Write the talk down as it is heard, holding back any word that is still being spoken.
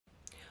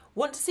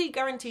Want to see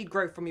guaranteed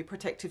growth from your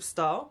protective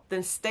style?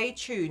 Then stay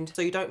tuned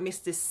so you don't miss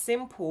this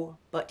simple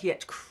but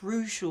yet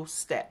crucial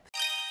step.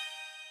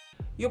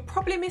 You're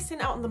probably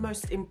missing out on the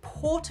most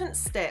important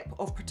step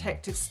of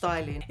protective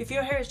styling if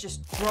your hair is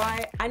just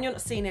dry and you're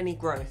not seeing any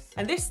growth.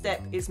 And this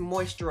step is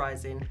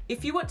moisturizing.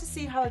 If you want to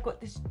see how I got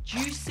this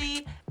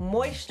juicy,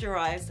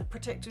 moisturized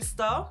protective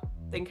style,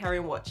 then carry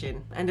on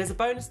watching. And there's a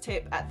bonus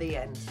tip at the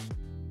end.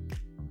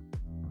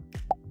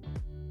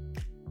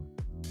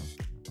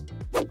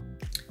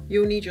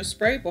 You'll need your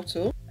spray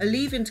bottle, a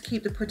leave-in to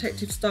keep the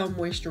protective style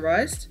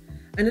moisturized,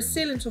 and a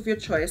sealant of your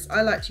choice.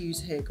 I like to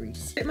use hair grease.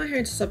 Split my hair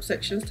into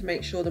subsections to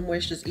make sure the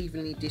moisture is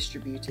evenly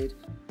distributed.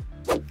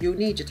 You'll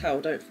need your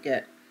towel, don't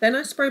forget. Then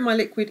I spray my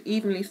liquid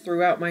evenly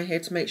throughout my hair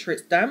to make sure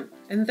it's damp,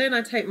 and then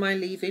I take my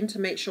leave-in to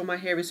make sure my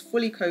hair is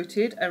fully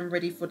coated and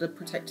ready for the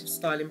protective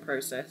styling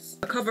process.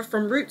 I cover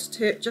from root to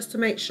tip just to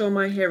make sure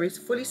my hair is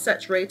fully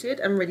saturated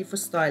and ready for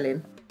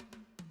styling.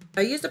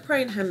 I use the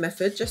praying hand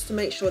method just to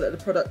make sure that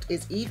the product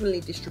is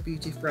evenly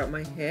distributed throughout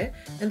my hair,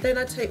 and then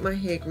I take my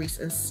hair grease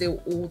and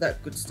seal all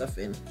that good stuff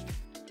in.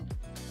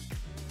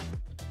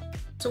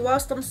 So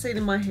whilst I'm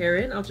sealing my hair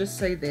in, I'll just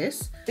say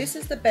this. This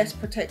is the best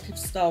protective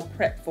style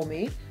prep for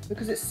me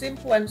because it's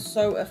simple and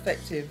so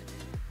effective.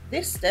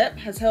 This step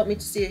has helped me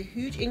to see a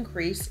huge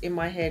increase in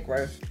my hair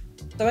growth.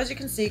 So as you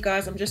can see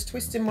guys, I'm just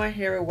twisting my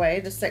hair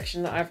away, the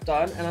section that I've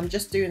done, and I'm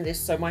just doing this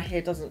so my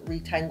hair doesn't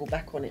retangle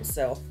back on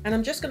itself. And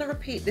I'm just going to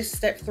repeat this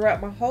step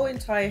throughout my whole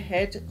entire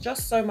head,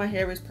 just so my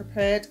hair is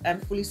prepared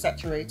and fully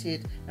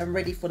saturated and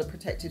ready for the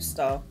protective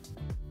style.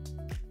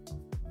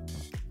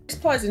 This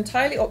part is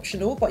entirely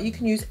optional, but you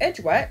can use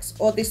edge wax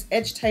or this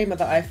edge tamer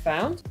that I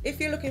found if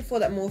you're looking for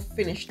that more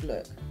finished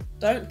look.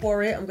 Don't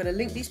worry, I'm going to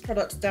link these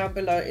products down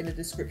below in the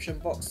description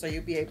box so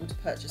you'll be able to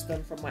purchase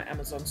them from my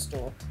Amazon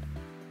store.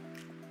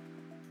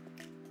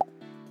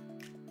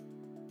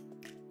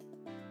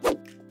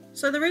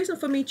 So the reason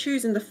for me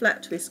choosing the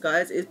flat twist,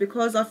 guys, is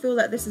because I feel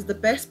that this is the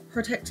best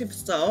protective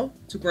style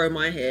to grow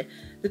my hair.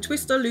 The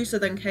twists are looser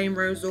than cane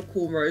rows or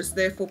cornrows,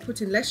 therefore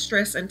putting less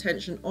stress and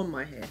tension on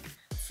my hair.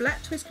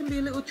 Flat twist can be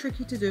a little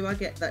tricky to do, I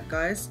get that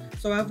guys.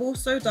 So I've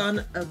also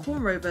done a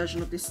cornrow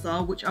version of this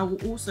style, which I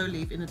will also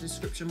leave in the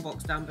description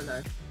box down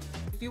below.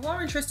 If you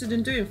are interested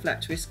in doing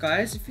flat twist,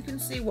 guys, if you can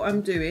see what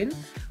I'm doing,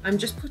 I'm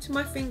just putting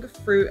my finger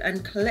through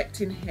and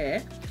collecting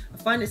hair. I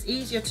find it's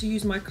easier to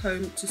use my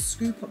comb to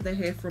scoop up the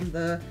hair from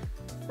the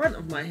front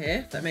of my hair,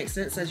 if that makes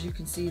sense, as you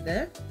can see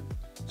there.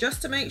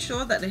 Just to make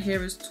sure that the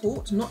hair is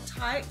taut, not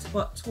tight,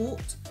 but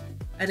taut,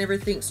 and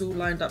everything's all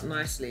lined up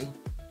nicely.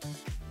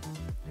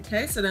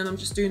 Okay, so then I'm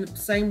just doing the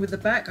same with the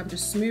back. I'm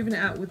just smoothing it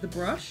out with the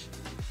brush.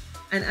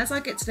 And as I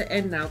get to the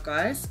end now,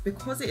 guys,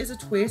 because it is a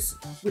twist,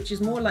 which is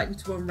more likely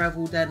to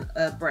unravel than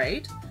a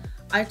braid,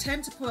 I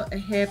tend to put a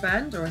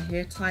hairband or a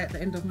hair tie at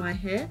the end of my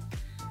hair.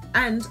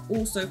 And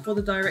also for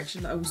the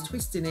direction that I was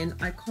twisting in,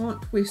 I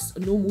can't twist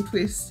a normal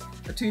twist,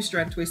 a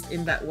two-strand twist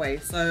in that way.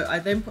 So I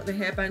then put the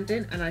hairband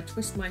in and I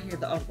twist my hair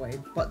the other way,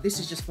 but this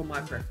is just for my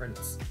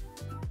preference.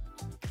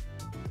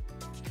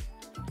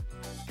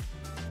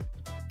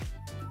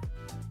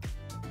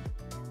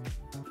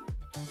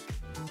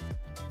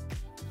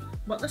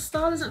 But the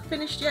style isn't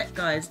finished yet,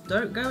 guys.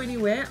 Don't go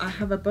anywhere. I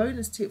have a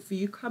bonus tip for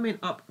you coming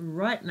up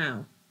right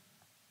now.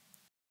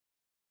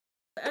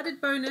 The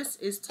added bonus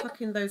is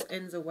tucking those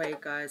ends away,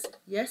 guys.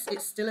 Yes,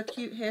 it's still a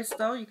cute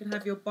hairstyle. You can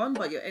have your bun,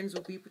 but your ends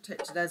will be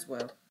protected as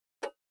well.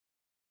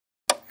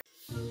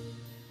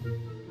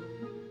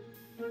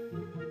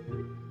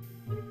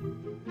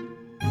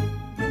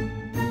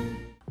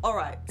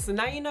 Alright, so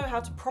now you know how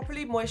to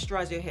properly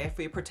moisturize your hair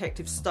for your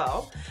protective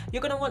style.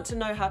 You're going to want to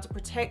know how to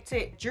protect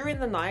it during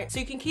the night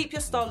so you can keep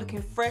your style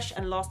looking fresh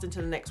and last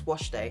until the next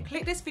wash day.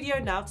 Click this video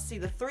now to see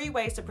the 3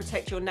 ways to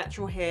protect your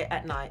natural hair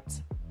at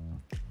night.